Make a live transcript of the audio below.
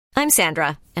I'm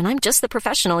Sandra, and I'm just the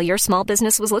professional your small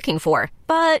business was looking for.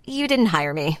 But you didn't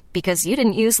hire me because you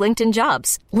didn't use LinkedIn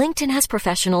Jobs. LinkedIn has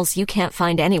professionals you can't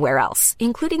find anywhere else,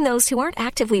 including those who aren't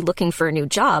actively looking for a new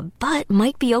job, but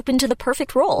might be open to the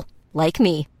perfect role, like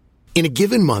me. In a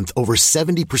given month, over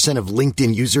 70% of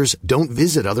LinkedIn users don't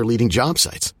visit other leading job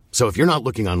sites. So if you're not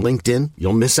looking on LinkedIn,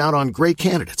 you'll miss out on great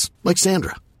candidates like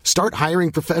Sandra. Start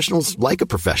hiring professionals like a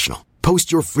professional.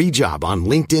 Post your free job on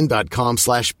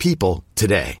linkedin.com/people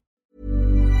today.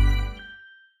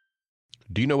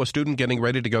 Do you know a student getting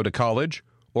ready to go to college?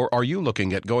 Or are you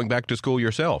looking at going back to school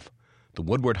yourself? The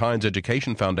Woodward Hines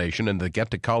Education Foundation and the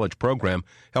Get to College program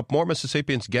help more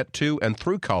Mississippians get to and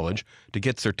through college to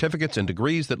get certificates and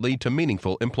degrees that lead to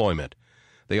meaningful employment.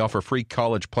 They offer free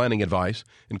college planning advice,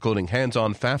 including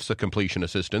hands-on FAFSA completion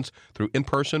assistance through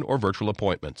in-person or virtual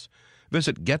appointments.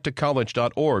 Visit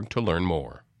gettocollege.org to learn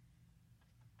more.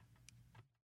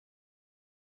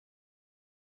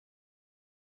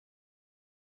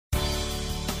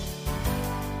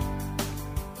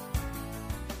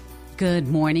 Good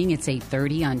morning. It's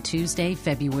 8:30 on Tuesday,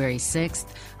 February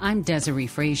 6th. I'm Desiree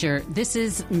Frazier. This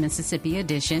is Mississippi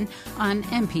Edition on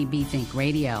MPB Think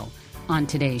Radio. On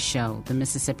today's show, the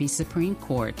Mississippi Supreme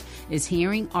Court is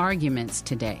hearing arguments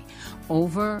today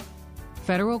over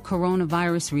federal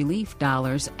coronavirus relief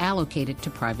dollars allocated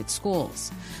to private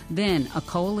schools. Then, a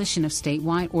coalition of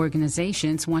statewide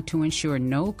organizations want to ensure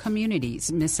no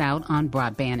communities miss out on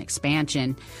broadband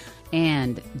expansion.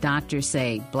 And doctors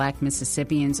say Black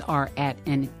Mississippians are at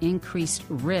an increased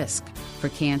risk for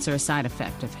cancer, a side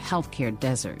effect of healthcare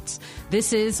deserts.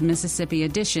 This is Mississippi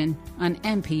Edition on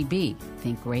MPB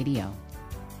Think Radio.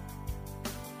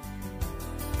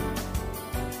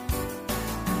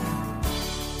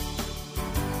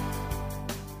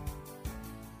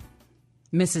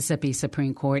 Mississippi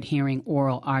Supreme Court hearing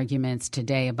oral arguments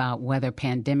today about whether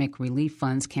pandemic relief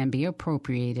funds can be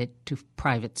appropriated to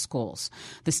private schools.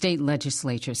 The state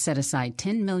legislature set aside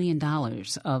 $10 million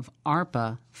of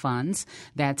ARPA funds,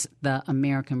 that's the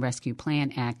American Rescue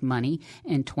Plan Act money,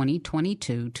 in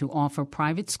 2022 to offer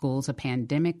private schools a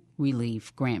pandemic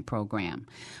relief grant program.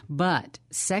 But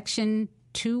Section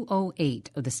 208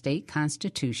 of the state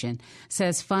constitution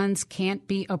says funds can't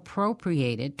be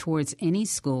appropriated towards any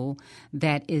school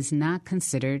that is not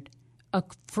considered a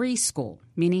free school,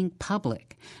 meaning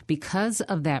public. Because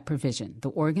of that provision,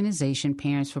 the organization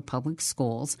Parents for Public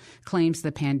Schools claims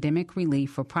the pandemic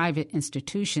relief for private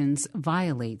institutions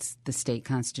violates the state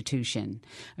constitution.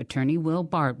 Attorney Will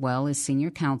Bartwell is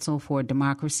senior counsel for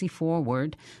Democracy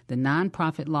Forward, the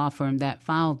nonprofit law firm that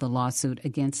filed the lawsuit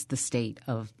against the state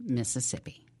of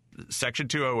Mississippi. Section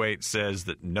 208 says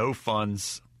that no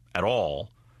funds at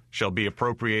all shall be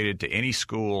appropriated to any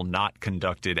school not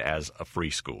conducted as a free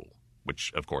school,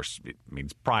 which, of course, it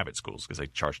means private schools because they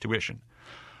charge tuition.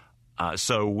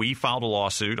 So we filed a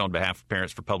lawsuit on behalf of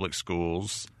Parents for Public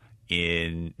Schools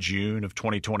in June of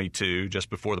 2022,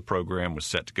 just before the program was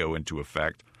set to go into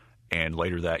effect. And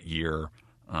later that year,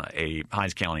 a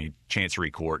Hines County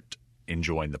Chancery Court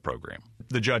enjoined the program.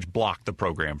 The judge blocked the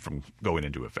program from going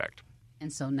into effect.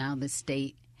 And so now the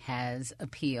state has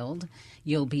appealed.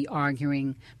 You'll be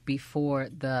arguing before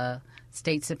the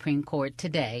state Supreme Court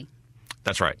today.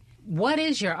 That's right. What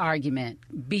is your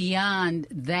argument beyond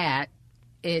that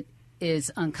it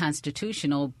is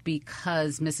unconstitutional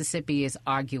because Mississippi is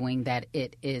arguing that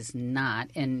it is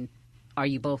not? And are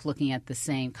you both looking at the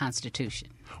same Constitution?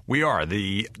 We are.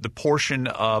 The portion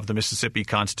of the Mississippi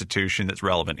Constitution that's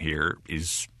relevant here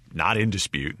is not in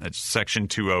dispute. That's Section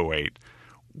 208.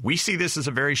 We see this as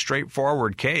a very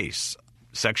straightforward case.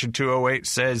 Section 208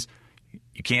 says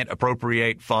you can't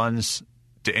appropriate funds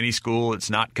to any school that's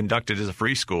not conducted as a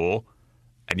free school,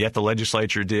 and yet the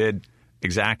legislature did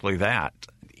exactly that.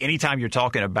 Anytime you're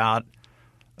talking about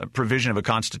a provision of a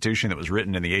constitution that was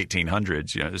written in the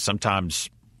 1800s, sometimes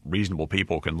reasonable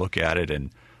people can look at it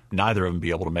and neither of them be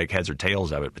able to make heads or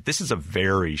tails of it. But this is a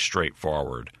very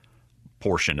straightforward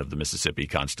portion of the Mississippi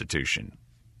Constitution.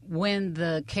 When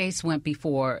the case went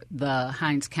before the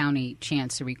Hines County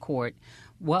Chancery Court,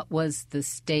 what was the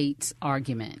state's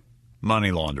argument? Money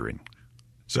laundering.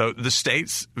 So the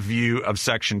state's view of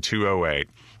Section 208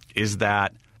 is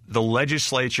that the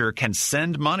legislature can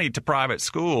send money to private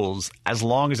schools as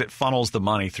long as it funnels the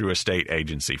money through a state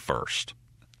agency first.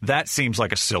 That seems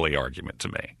like a silly argument to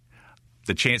me.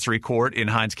 The Chancery Court in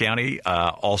Hines County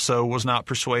also was not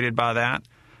persuaded by that.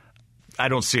 I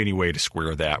don't see any way to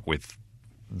square that with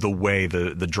the way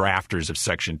the drafters of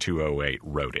Section 208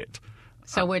 wrote it.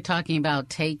 So we're talking about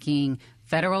taking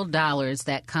federal dollars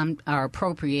that are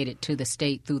appropriated to the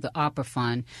state through the ARPA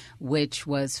fund, which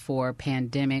was for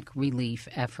pandemic relief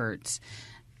efforts.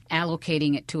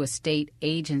 allocating it to a state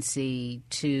agency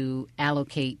to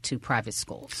allocate to private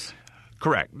schools.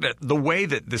 Correct. The way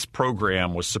that this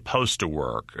program was supposed to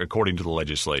work, according to the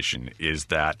legislation, is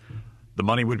that the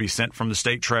money would be sent from the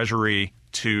state treasury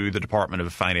to the Department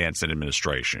of Finance and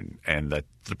Administration, and that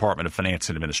the Department of Finance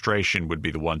and Administration would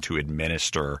be the one to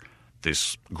administer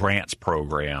this grants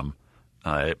program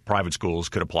private schools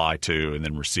could apply to and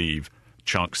then receive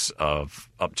chunks of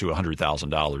up to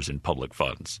 $100,000 in public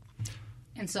funds.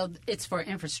 And so it's for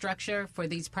infrastructure for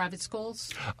these private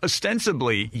schools?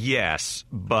 Ostensibly, yes,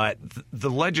 but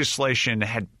the legislation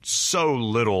had so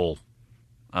little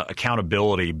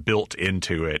accountability built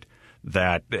into it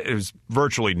that there was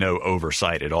virtually no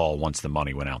oversight at all once the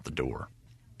money went out the door.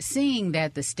 Seeing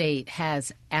that the state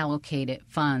has allocated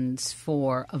funds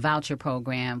for a voucher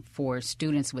program for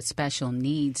students with special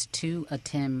needs to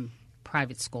attend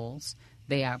private schools,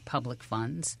 they are public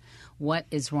funds. What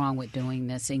is wrong with doing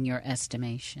this in your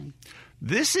estimation?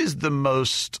 This is the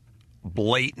most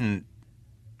blatant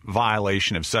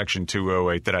violation of Section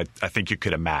 208 that I think you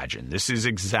could imagine. This is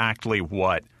exactly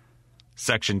what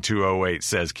Section 208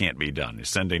 says can't be done, is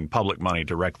sending public money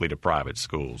directly to private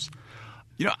schools.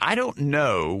 I don't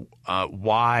know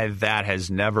why that has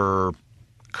never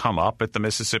come up at the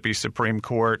Mississippi Supreme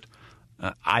Court.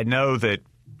 I know that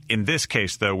in this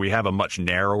case, though, we have a much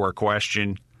narrower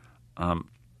question.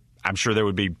 I'm sure there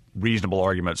would be reasonable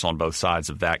arguments on both sides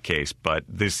of that case, but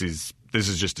this is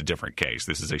just a different case.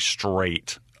 This is a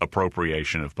straight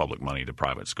appropriation of public money to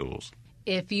private schools.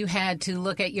 If you had to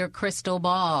look at your crystal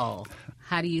ball,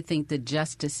 how do you think the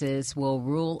justices will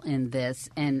rule in this,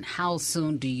 and how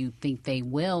soon do you think they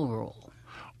will rule?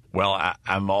 Well,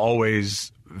 I'm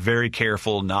always very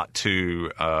careful not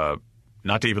to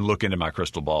even look into my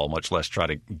crystal ball, much less try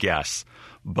to guess.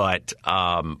 But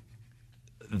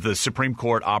the Supreme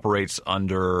Court operates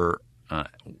under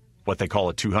what they call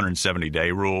a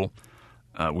 270-day rule,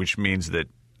 which means that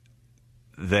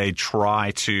they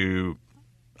try to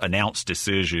announce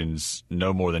decisions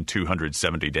no more than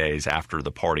 270 days after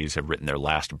the parties have written their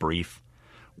last brief,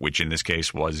 which in this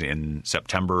case was in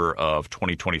September of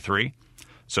 2023.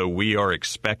 So we are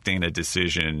expecting a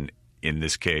decision in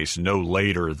this case no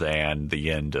later than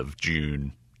the end of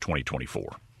June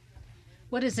 2024.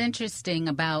 What is interesting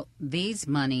about these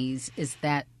monies is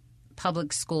that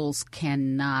public schools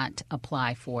cannot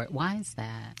apply for it. Why is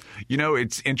that?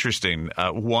 It's interesting.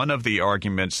 One of the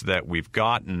arguments that we've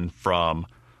gotten from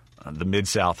the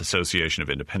Mid-South Association of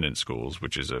Independent Schools,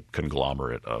 which is a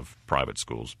conglomerate of private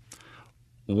schools,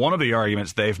 one of the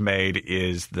arguments they've made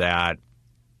is that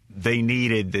they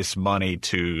needed this money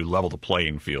to level the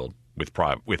playing field with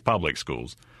public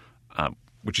schools,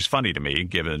 which is funny to me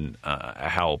given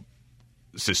how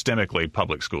systemically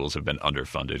public schools have been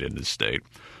underfunded in this state.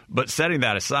 But setting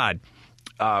that aside,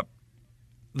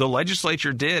 the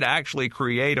legislature did actually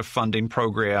create a funding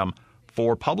program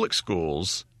for public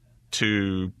schools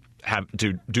to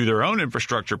do their own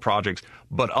infrastructure projects.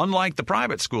 But unlike the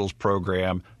private schools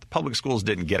program, the public schools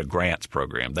didn't get a grants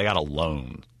program. They got a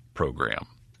loan program.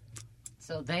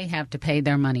 So they have to pay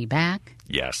their money back?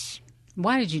 Yes.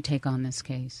 Why did you take on this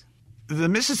case? The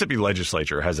Mississippi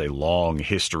legislature has a long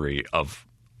history of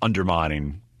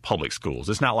undermining public schools.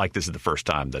 It's not like this is the first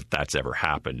time that that's ever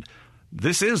happened.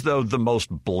 This is, though, the most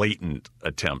blatant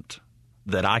attempt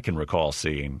that I can recall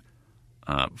seeing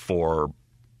for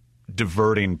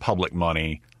diverting public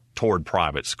money toward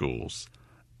private schools.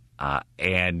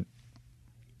 And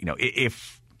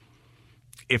if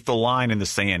the line in the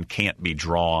sand can't be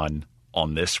drawn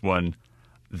on this one,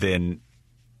 then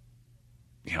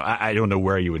I don't know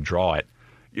where you would draw it.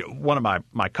 One of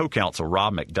my co-counsel,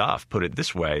 Rob McDuff, put it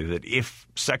this way, that if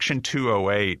Section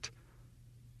 208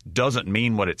 doesn't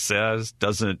mean what it says,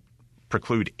 doesn't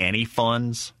preclude any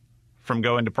funds from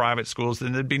going to private schools,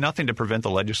 then there'd be nothing to prevent the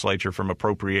legislature from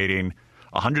appropriating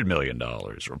 $100 million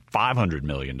or $500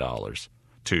 million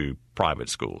to private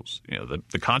schools.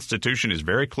 The Constitution is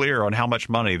very clear on how much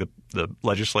money the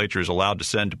legislature is allowed to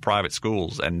send to private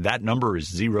schools, and that number is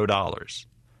 $0.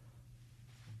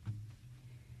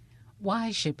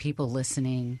 Why should people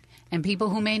listening and people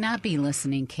who may not be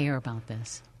listening care about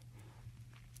this?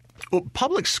 Well,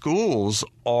 public schools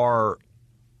are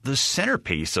the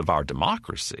centerpiece of our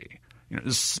democracy.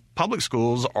 Public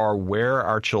schools are where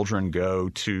our children go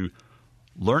to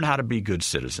learn how to be good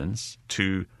citizens,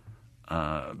 to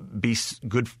be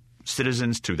good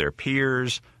citizens to their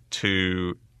peers,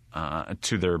 to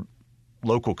their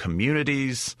local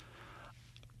communities.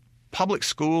 Public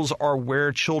schools are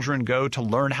where children go to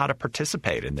learn how to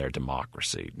participate in their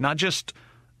democracy, not just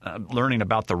learning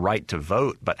about the right to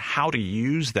vote, but how to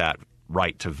use that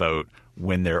right to vote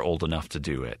when they're old enough to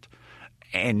do it.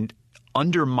 And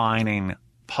undermining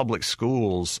public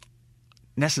schools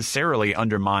necessarily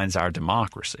undermines our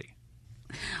democracy.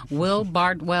 Will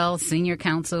Bartwell, Senior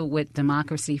Counsel with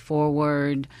Democracy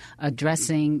Forward,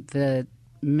 addressing the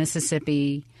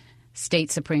Mississippi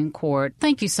State Supreme Court.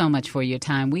 Thank you so much for your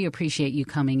time. We appreciate you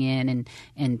coming in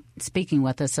and speaking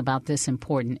with us about this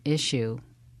important issue.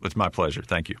 It's my pleasure.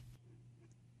 Thank you.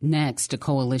 Next, a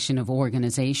coalition of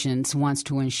organizations wants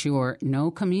to ensure no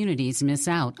communities miss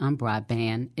out on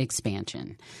broadband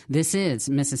expansion. This is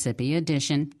Mississippi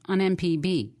Edition on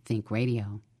MPB Think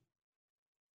Radio.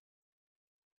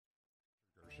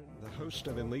 The host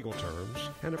of In Legal Terms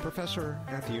and a professor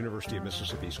at the University of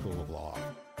Mississippi School of Law.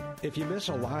 If you miss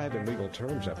a live In Legal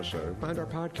Terms episode, find our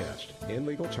podcast,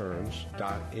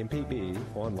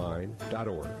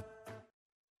 inlegalterms.mpbonline.org.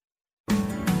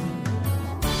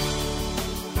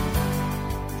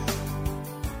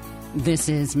 This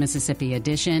is Mississippi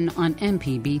Edition on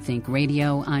MPB Think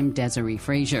Radio. I'm Desiree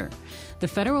Frazier. The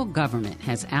federal government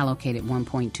has allocated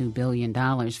 $1.2 billion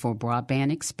for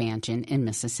broadband expansion in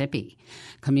Mississippi.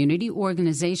 Community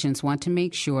organizations want to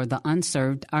make sure the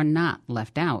unserved are not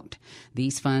left out.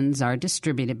 These funds are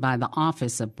distributed by the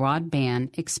Office of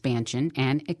Broadband Expansion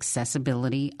and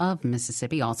Accessibility of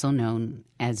Mississippi, also known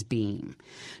as BEAM.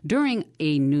 During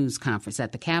a news conference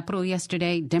at the Capitol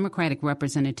yesterday, Democratic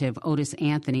Representative Otis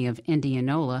Anthony of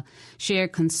Indianola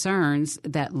shared concerns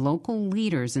that local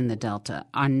leaders in the Delta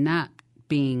are not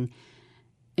being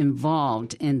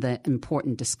involved in the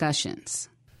important discussions.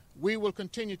 We will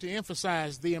continue to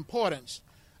emphasize the importance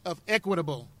of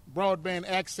equitable broadband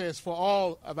access for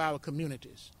all of our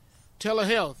communities.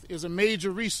 Telehealth is a major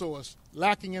resource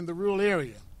lacking in the rural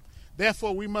area.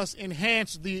 Therefore, we must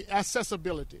enhance the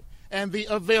accessibility and the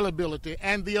availability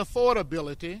and the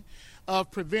affordability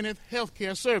of preventive health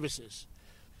care services.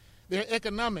 There are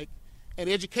economic and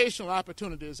educational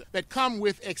opportunities that come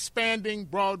with expanding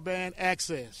broadband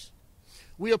access.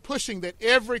 We are pushing that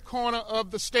every corner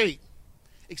of the state,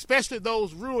 especially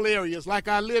those rural areas like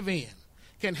I live in,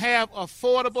 can have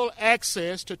affordable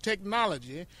access to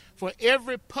technology for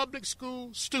every public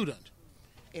school student,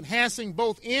 enhancing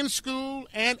both in-school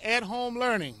and at-home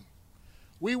learning.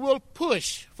 We will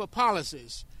push for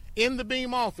policies in the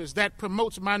BEAM office that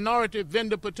promotes minority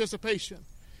vendor participation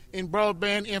in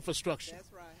broadband infrastructure.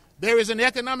 That's right. There is an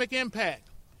economic impact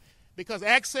because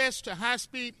access to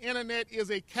high-speed internet is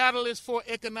a catalyst for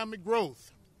economic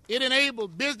growth. It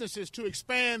enables businesses to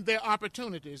expand their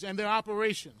opportunities and their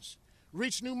operations,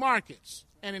 reach new markets,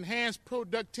 and enhance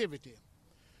productivity.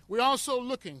 We're also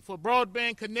looking for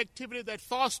broadband connectivity that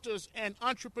fosters an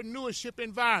entrepreneurship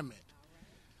environment,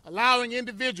 allowing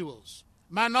individuals,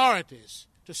 minorities,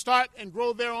 to start and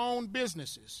grow their own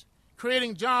businesses,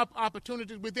 creating job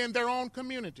opportunities within their own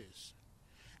communities.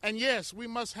 And yes, we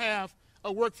must have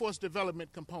a workforce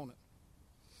development component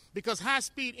because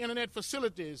high-speed internet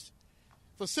facilitates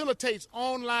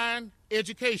online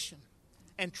education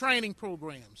and training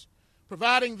programs,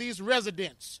 providing these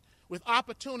residents with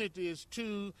opportunities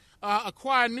to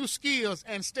acquire new skills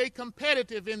and stay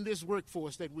competitive in this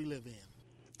workforce that we live in.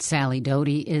 Sally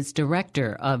Doty is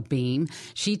director of BEAM.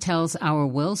 She tells our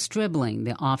Will Stribling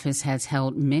the office has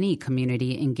held many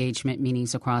community engagement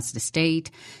meetings across the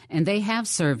state, and they have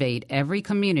surveyed every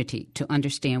community to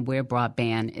understand where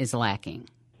broadband is lacking.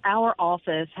 Our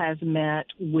office has met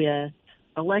with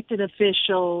elected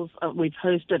officials. We've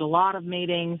hosted a lot of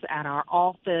meetings at our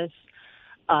office.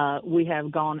 We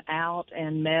have gone out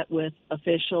and met with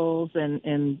officials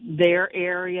in their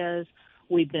areas.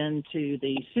 We've been to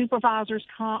the Supervisors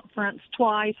Conference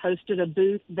twice, hosted a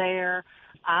booth there.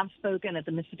 I've spoken at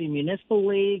the Mississippi Municipal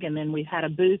League, and then we've had a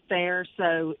booth there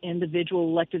so individual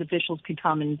elected officials could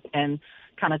come and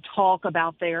kind of talk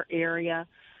about their area.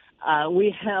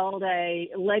 We held a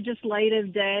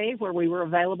legislative day where we were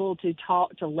available to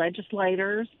talk to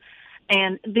legislators.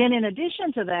 And then in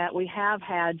addition to that, we have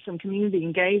had some community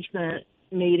engagement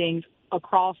meetings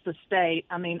across the state.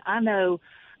 I mean, I know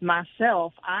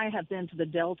myself, I have been to the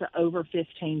Delta over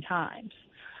 15 times.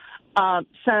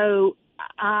 So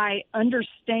I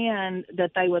understand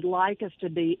that they would like us to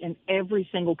be in every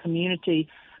single community,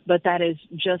 but that is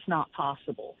just not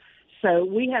possible. So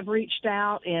we have reached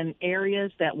out in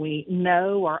areas that we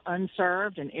know are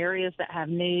unserved and areas that have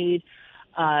need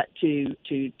to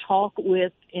talk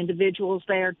with individuals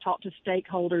there, talk to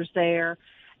stakeholders there,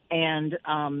 and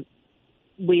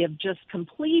we have just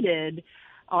completed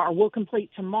or will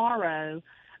complete tomorrow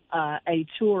a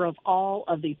tour of all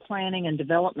of the planning and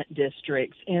development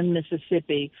districts in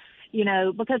Mississippi, you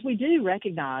know, because we do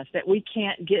recognize that we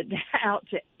can't get out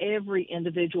to every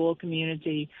individual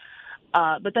community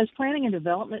But those planning and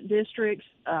development districts,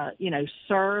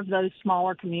 serve those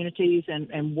smaller communities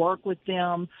and work with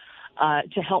them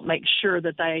to help make sure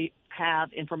that they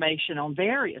have information on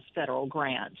various federal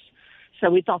grants. So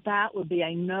we thought that would be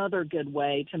another good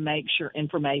way to make sure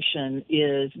information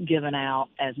is given out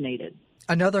as needed.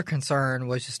 Another concern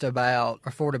was just about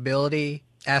affordability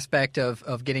aspect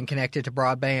of getting connected to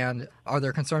broadband. Are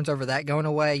there concerns over that going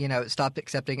away? It stopped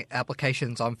accepting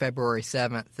applications on February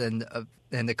 7th,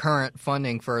 and the current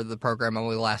funding for the program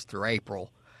only lasts through April.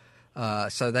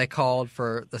 So they called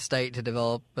for the state to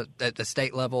develop at the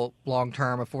state level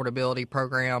long-term affordability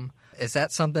program. Is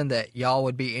that something that y'all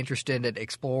would be interested in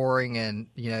exploring and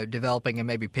developing and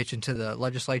maybe pitching to the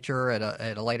legislature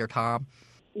at a later time?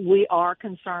 We are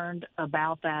concerned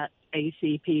about that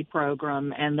ACP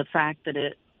program and the fact that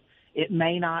it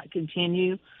may not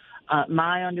continue.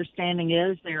 My understanding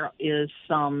is there is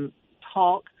some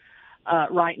talk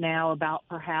right now about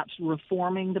perhaps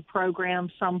reforming the program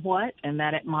somewhat and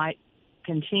that it might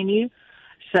continue.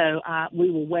 So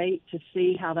we will wait to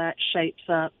see how that shapes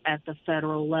up at the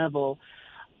federal level.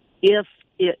 If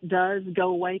it does go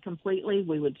away completely,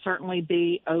 we would certainly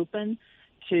be open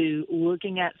to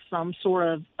looking at some sort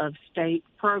of state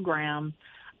program.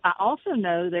 I also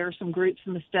know there are some groups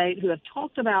in the state who have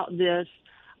talked about this,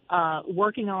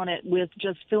 working on it with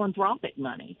just philanthropic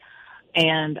money.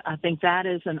 And I think that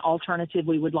is an alternative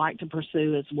we would like to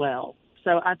pursue as well.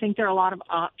 So I think there are a lot of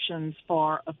options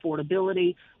for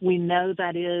affordability. We know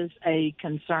that is a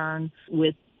concern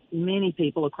with many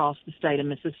people across the state of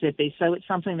Mississippi, so it's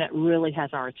something that really has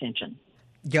our attention.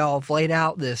 Y'all have laid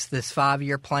out this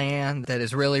 5-year plan that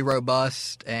is really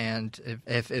robust and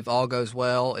if all goes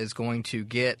well is going to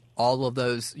get all of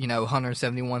those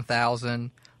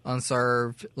 171,000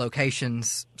 unserved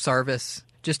locations service.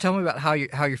 Just tell me about how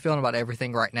you're feeling about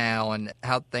everything right now and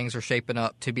how things are shaping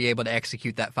up to be able to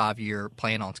execute that 5-year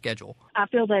plan on schedule. I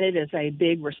feel that it is a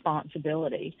big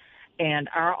responsibility, and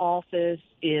our office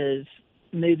is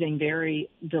moving very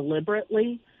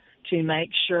deliberately to make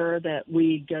sure that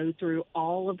we go through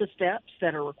all of the steps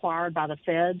that are required by the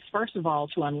feds, first of all,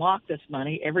 to unlock this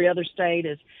money. Every other state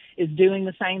is doing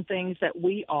the same things that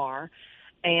we are.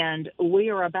 And we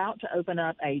are about to open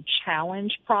up a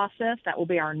challenge process. That will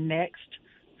be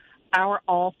our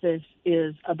office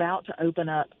is about to open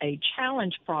up a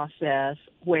challenge process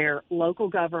where local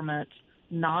governments,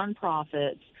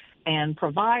 nonprofits, and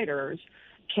providers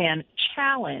can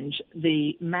challenge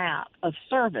the map of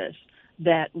service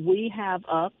that we have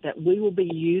up that we will be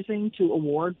using to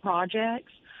award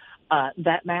projects.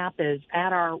 That map is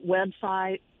at our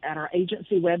website, at our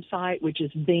agency website, which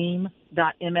is beam.ms.gov.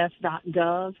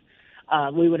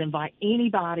 We would invite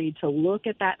anybody to look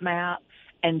at that map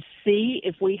and see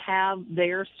if we have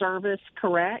their service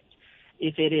correct.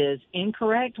 If it is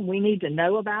incorrect, we need to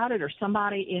know about it, or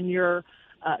somebody in your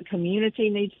community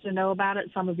needs to know about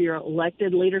it. Some of your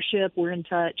elected leadership, we're in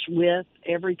touch with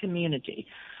every community.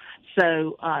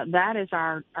 So that is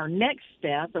our next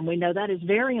step, and we know that is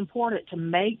very important to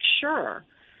make sure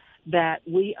that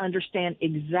we understand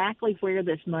exactly where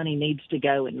this money needs to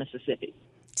go in Mississippi.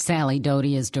 Sally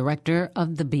Doty is director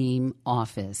of the BEAM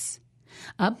office.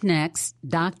 Up next,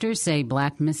 doctors say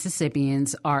Black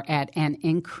Mississippians are at an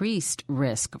increased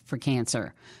risk for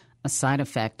cancer, a side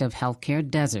effect of healthcare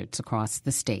deserts across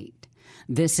the state.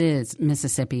 This is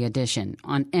Mississippi Edition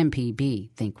on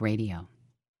MPB Think Radio.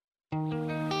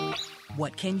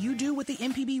 What can you do with the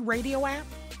MPB Radio app?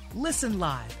 Listen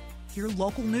live, hear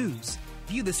local news,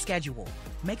 view the schedule,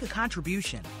 make a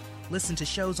contribution, listen to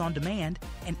shows on demand,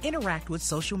 and interact with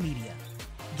social media.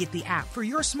 Get the app for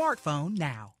your smartphone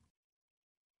now.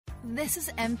 This is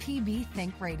MPB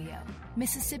Think Radio,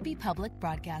 Mississippi Public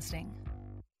Broadcasting.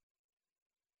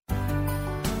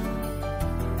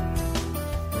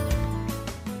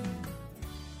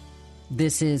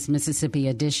 This is Mississippi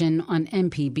Edition on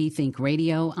MPB Think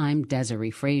Radio. I'm Desiree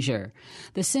Frazier.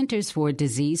 The Centers for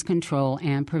Disease Control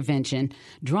and Prevention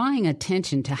drawing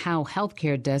attention to how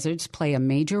healthcare deserts play a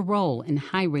major role in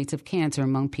high rates of cancer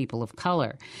among people of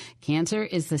color. Cancer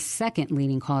is the second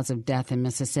leading cause of death in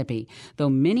Mississippi, though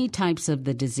many types of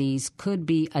the disease could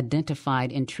be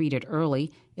identified and treated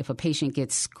early if a patient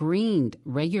gets screened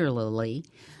regularly.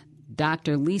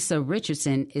 Dr. Lisa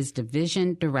Richardson is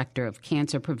Division Director of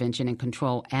Cancer Prevention and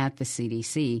Control at the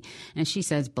CDC, and she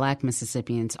says Black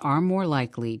Mississippians are more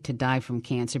likely to die from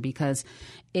cancer because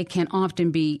it can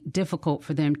often be difficult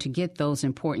for them to get those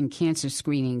important cancer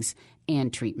screenings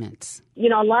and treatments. You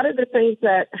know, a lot of the things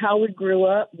that how we grew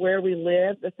up, where we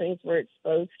live, the things we're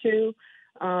exposed to,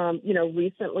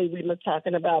 recently we were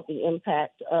talking about the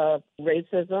impact of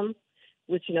racism,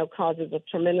 which, causes a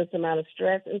tremendous amount of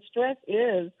stress, and stress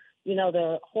is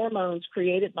the hormones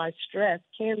created by stress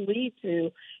can lead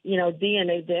to,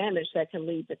 DNA damage that can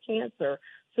lead to cancer.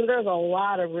 So there's a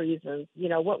lot of reasons.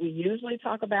 What we usually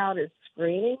talk about is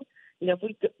screening. If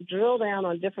we drill down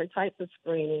on different types of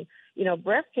screening,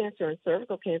 breast cancer and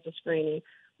cervical cancer screening,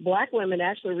 Black women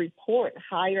actually report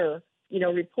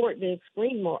being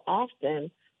screened more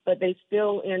often, but they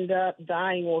still end up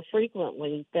dying more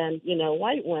frequently than,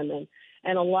 white women.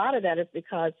 And a lot of that is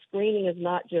because screening is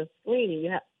not just screening.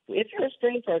 If you're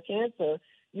screened for a cancer,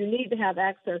 you need to have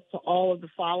access to all of the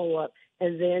follow-up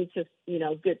and then to,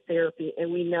 get therapy.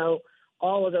 And we know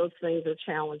all of those things are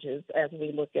challenges as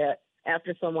we look at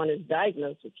after someone is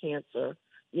diagnosed with cancer.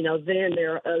 Then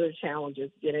there are other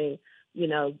challenges getting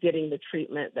the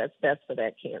treatment that's best for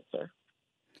that cancer.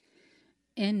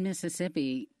 In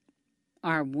Mississippi,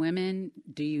 are women,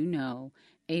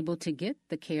 able to get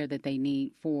the care that they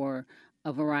need for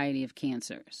a variety of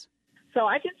cancers? So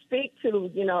I can speak to,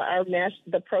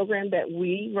 the program that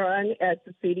we run at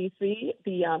the CDC,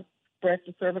 the Breast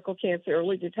and Cervical Cancer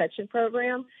Early Detection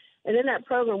Program. And in that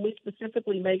program, we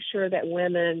specifically make sure that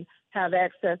women have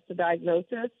access to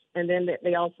diagnosis, and then that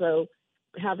they also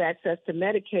have access to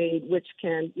Medicaid, which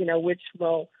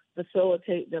will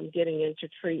facilitate them getting into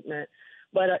treatment.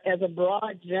 But as a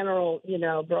broad general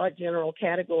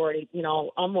category,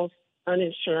 almost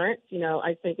uninsurance,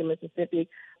 I think in Mississippi,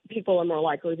 people are more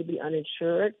likely to be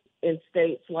uninsured. In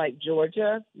states like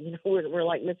Georgia, we're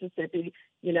like Mississippi,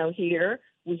 here.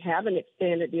 We haven't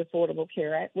expanded the Affordable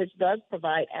Care Act, which does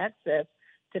provide access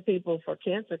to people for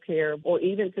cancer care or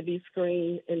even to be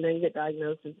screened and then get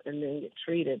diagnosis and then get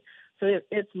treated. So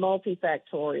it's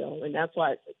multifactorial, and that's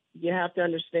why you have to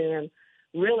understand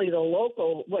really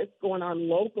what's going on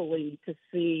locally to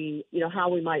see, how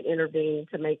we might intervene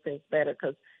to make things better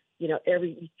because,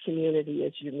 every community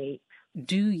is unique.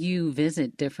 Do you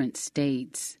visit different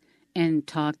states and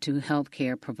talk to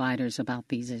healthcare providers about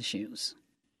these issues?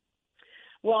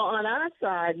 Well, on our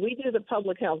side, we do the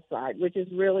public health side, which is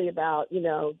really about,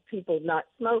 people not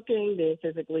smoking, being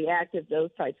physically active, those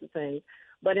types of things.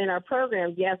 But in our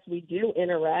program, yes, we do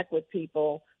interact with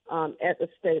people at the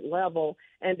state level.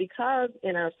 And because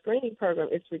in our screening program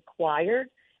it's required,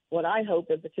 what I hope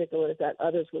in particular is that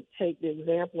others would take the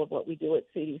example of what we do at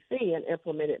CDC and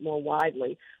implement it more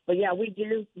widely. But, yeah, we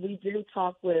do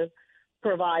talk with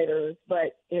providers,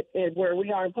 but where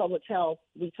we are in public health,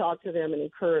 we talk to them and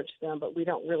encourage them, but we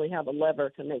don't really have a lever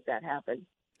to make that happen.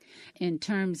 In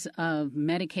terms of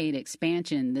Medicaid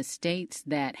expansion, the states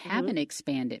that haven't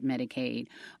expanded Medicaid,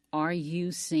 are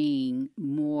you seeing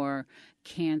more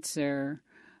cancer,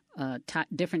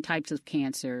 different types of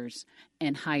cancers,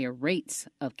 and higher rates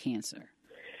of cancer?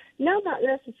 No, not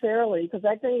necessarily, because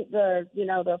I think the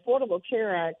Affordable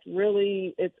Care Act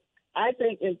really, I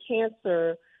think in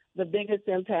cancer, the biggest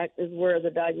impact is where the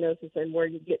diagnosis and where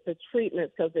you get the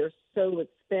treatment because they're so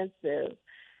expensive.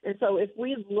 And so if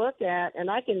we look at, and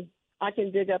I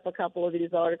can dig up a couple of these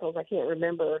articles, I can't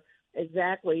remember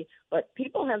exactly, but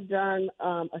people have done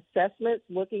assessments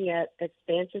looking at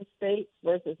expansion states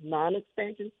versus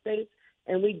non-expansion states,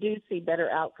 and we do see better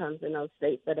outcomes in those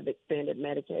states that have expanded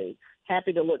Medicaid.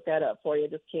 Happy to look that up for you.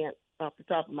 Just can't, off the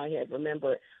top of my head,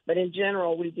 remember it. But in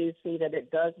general, we do see that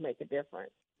it does make a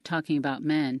difference. Talking about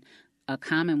men, a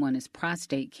common one is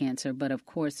prostate cancer, but of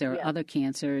course there are other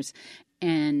cancers.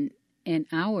 And in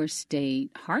our state,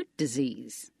 heart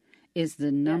disease is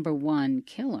the number one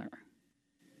killer.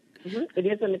 It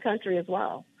is in the country as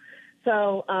well.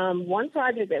 So one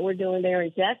project that we're doing there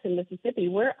in Jackson,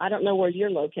 Mississippi, I don't know where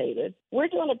you're located. We're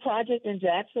doing a project in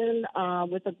Jackson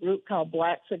with a group called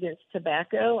Blacks Against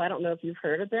Tobacco. I don't know if you've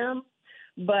heard of them.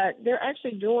 But they're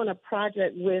actually doing a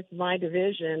project with my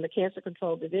division, the Cancer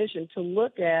Control Division, to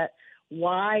look at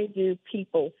why do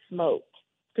people smoke.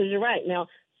 Because you're right. Now,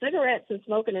 cigarettes and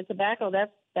smoking and tobacco,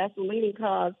 that's the leading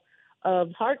cause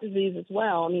of heart disease as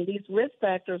well. I mean, these risk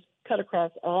factors cut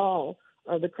across all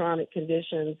of the chronic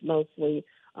conditions mostly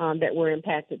that we're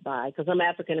impacted by, because I'm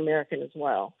African American as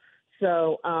well.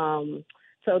 So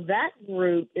that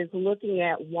group is looking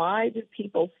at why do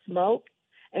people smoke,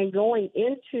 and going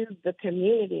into the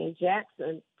community in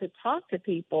Jackson to talk to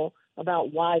people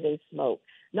about why they smoke,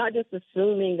 not just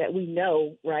assuming that we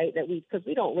know, right, because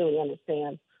we don't really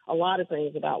understand a lot of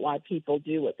things about why people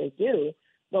do what they do.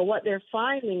 But what they're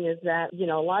finding is that, a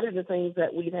lot of the things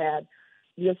that we've had,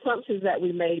 the assumptions that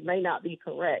we made may not be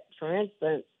correct. For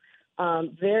instance,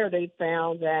 there they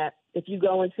found that if you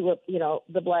go into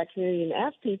the Black community and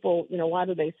ask people, why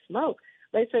do they smoke?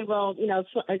 They say, well,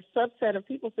 a subset of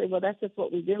people say, well, that's just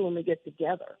what we do when we get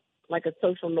together, like a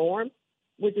social norm,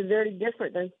 which is very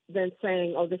different than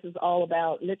saying, oh, this is all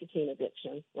about nicotine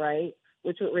addiction, right?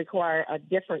 which would require a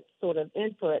different sort of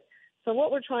input. So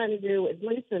what we're trying to do, at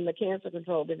least in the Cancer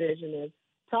Control Division, is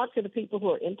talk to the people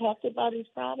who are impacted by these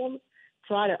problems,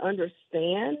 try to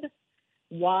understand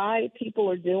why people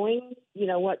are doing,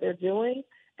 what they're doing,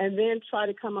 and then try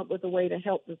to come up with a way to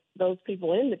help those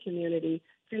people in the community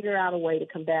figure out a way to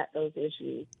combat those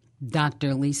issues.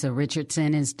 Dr. Lisa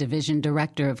Richardson is Division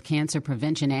Director of Cancer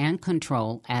Prevention and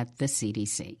Control at the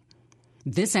CDC.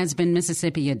 This has been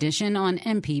Mississippi Edition on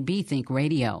MPB Think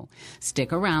Radio.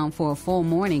 Stick around for a full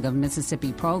morning of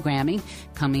Mississippi programming.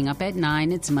 Coming up at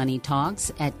 9, it's Money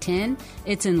Talks. At 10,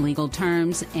 it's In Legal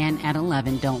Terms. And at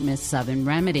 11, don't miss Southern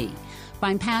Remedy.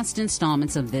 Find past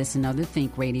installments of this and other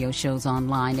Think Radio shows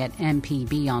online at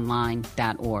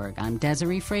mpbonline.org. I'm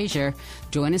Desiree Frazier.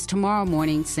 Join us tomorrow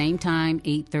morning, same time,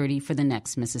 8:30 for the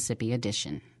next Mississippi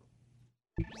Edition.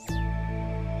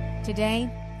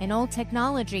 Today, in old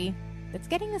technology that's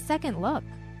getting a second look.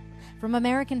 From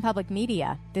American Public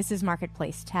Media, this is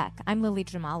Marketplace Tech. I'm Lily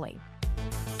Jamali.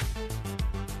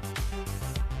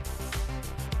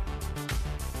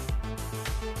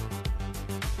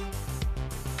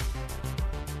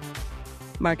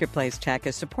 Marketplace Tech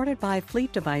is supported by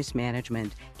Fleet Device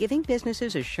Management, giving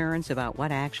businesses assurance about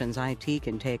what actions IT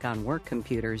can take on work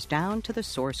computers down to the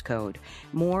source code.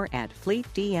 More at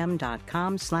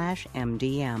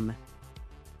fleetdm.com/MDM.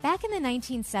 Back in the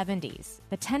 1970s,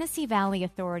 the Tennessee Valley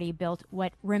Authority built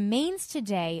what remains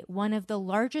today one of the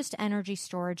largest energy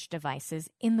storage devices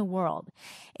in the world.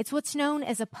 It's what's known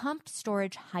as a pumped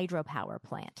storage hydropower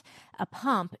plant. A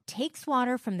pump takes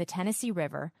water from the Tennessee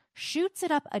River, shoots it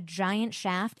up a giant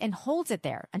shaft, and holds it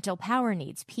there until power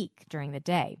needs peak during the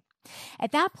day.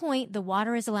 At that point, the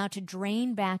water is allowed to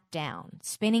drain back down,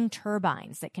 spinning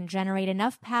turbines that can generate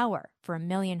enough power for 1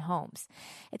 million homes.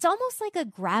 It's almost like a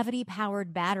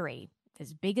gravity-powered battery,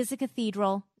 as big as a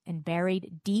cathedral and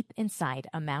buried deep inside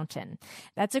a mountain.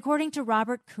 That's according to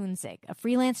Robert Kunzig, a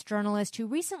freelance journalist who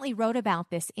recently wrote about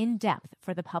this in depth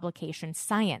for the publication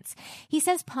Science. He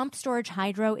says pumped storage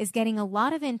hydro is getting a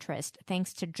lot of interest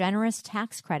thanks to generous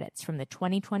tax credits from the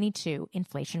 2022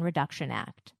 Inflation Reduction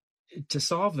Act. To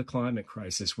solve the climate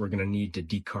crisis, we're going to need to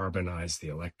decarbonize the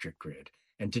electric grid.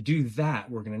 And to do that,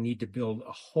 we're going to need to build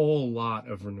a whole lot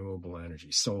of renewable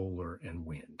energy, solar and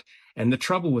wind. And the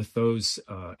trouble with those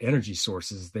energy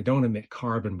sources, they don't emit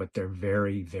carbon, but they're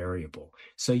very variable.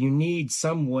 So you need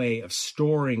some way of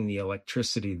storing the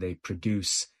electricity they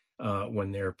produce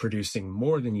when they're producing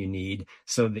more than you need,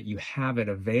 so that you have it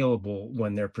available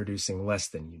when they're producing less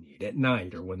than you need at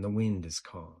night or when the wind is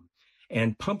calm.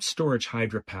 And pumped storage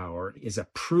hydropower is a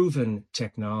proven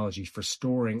technology for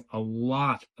storing a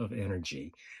lot of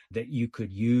energy that you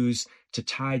could use to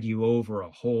tide you over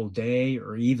a whole day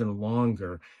or even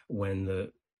longer when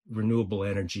the renewable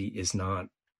energy is not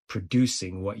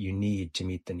producing what you need to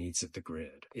meet the needs of the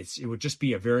grid. It would just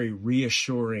be a very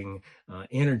reassuring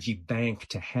energy bank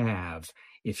to have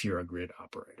if you're a grid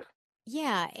operator.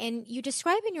 Yeah, and you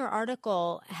describe in your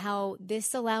article how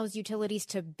this allows utilities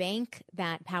to bank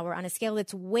that power on a scale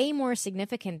that's way more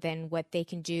significant than what they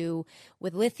can do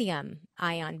with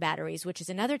lithium-ion batteries, which is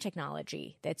another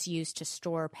technology that's used to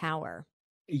store power.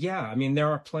 Yeah, I mean,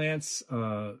 there are plants,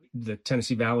 the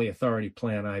Tennessee Valley Authority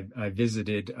plant I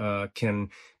visited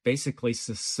can basically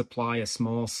supply a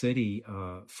small city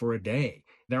for a day.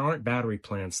 There aren't battery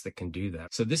plants that can do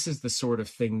that. So this is the sort of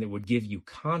thing that would give you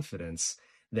confidence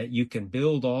that you can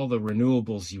build all the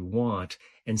renewables you want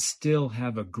and still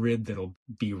have a grid that'll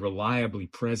be reliably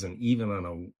present even on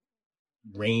a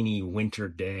rainy winter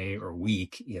day or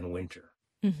week in winter.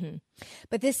 Mm-hmm.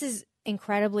 But this is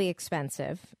incredibly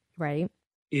expensive, right?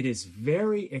 It is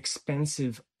very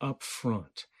expensive up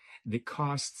front. It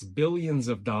costs billions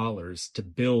of dollars to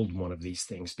build one of these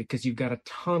things because you've got to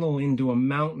tunnel into a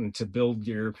mountain to build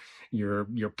your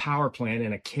power plant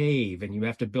in a cave, and you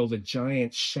have to build a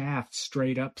giant shaft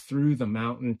straight up through the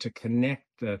mountain to connect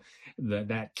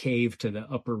that cave to the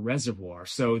upper reservoir.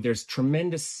 So there's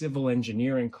tremendous civil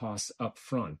engineering costs up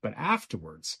front. But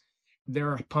afterwards,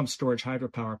 there are pumped storage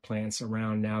hydropower plants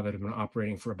around now that have been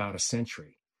operating for about a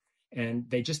century, and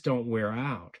they just don't wear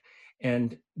out.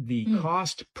 And the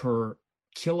cost per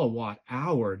kilowatt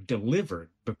hour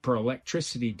delivered, but per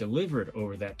electricity delivered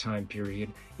over that time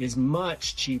period is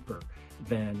much cheaper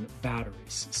than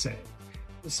batteries, say.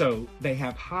 So they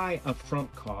have high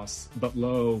upfront costs, but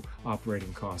low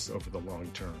operating costs over the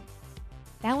long term.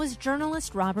 That was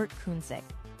journalist Robert Kunzig.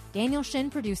 Daniel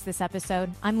Shin produced this episode.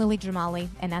 I'm Lily Jamali,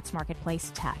 and that's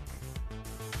Marketplace Tech.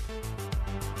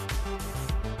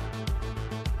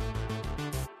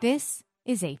 This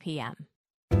is APM.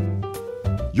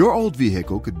 Your old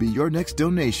vehicle could be your next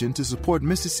donation to support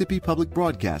Mississippi Public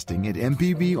Broadcasting at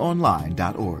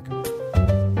mpbonline.org.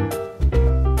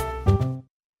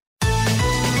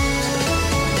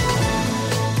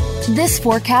 This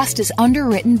forecast is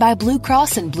underwritten by Blue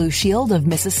Cross and Blue Shield of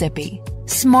Mississippi.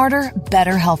 Smarter,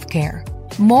 better healthcare.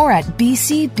 More at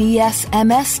bcbsms.com.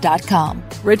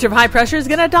 Ridge of high pressure is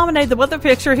going to dominate the weather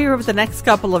picture here over the next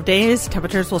couple of days.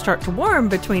 Temperatures will start to warm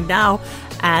between now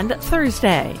and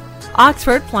Thursday.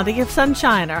 Oxford, plenty of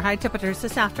sunshine. Our high temperatures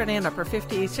this afternoon, upper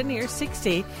 50s to near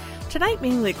 60. Tonight,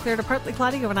 mainly clear to partly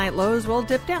cloudy. Overnight lows will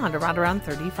dip down to around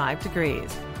 35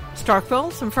 degrees.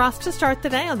 Starkville, some frost to start the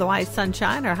day, otherwise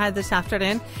sunshine. Our high this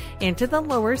afternoon into the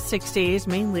lower 60s,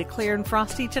 mainly clear and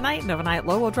frosty tonight, and overnight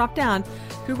low will drop down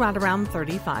to around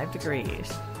 35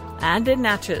 degrees. And in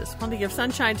Natchez, plenty of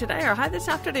sunshine today. Our high this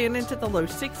afternoon into the low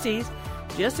 60s.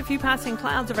 Just a few passing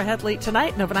clouds overhead late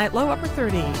tonight, and overnight low upper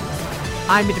 30s.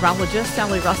 I'm meteorologist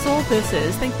Sally Russell. This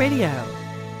is Think Radio.